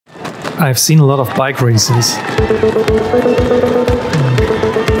I've seen a lot of bike races,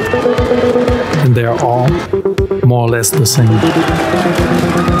 and they are all more or less the same.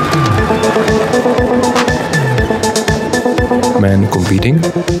 Men competing,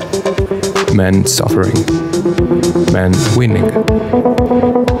 men suffering, men winning.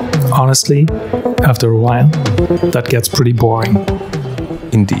 Honestly, after a while, that gets pretty boring.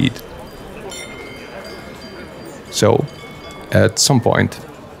 Indeed. So, at some point,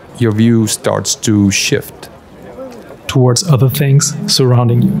 your view starts to shift towards other things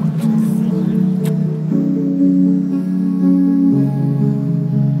surrounding you.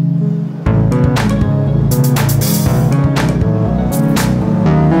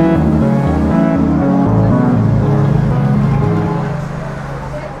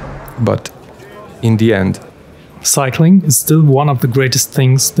 But in the end, cycling is still one of the greatest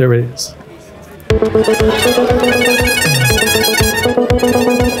things there is.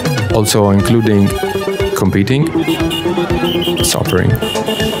 Also including competing, suffering,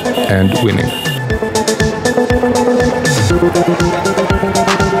 and winning.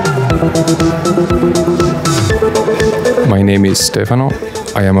 My name is Stefano.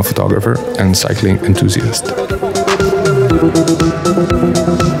 I am a photographer and cycling enthusiast.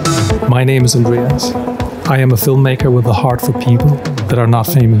 My name is Andreas. I am a filmmaker with a heart for people that are not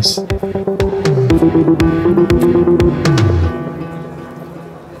famous.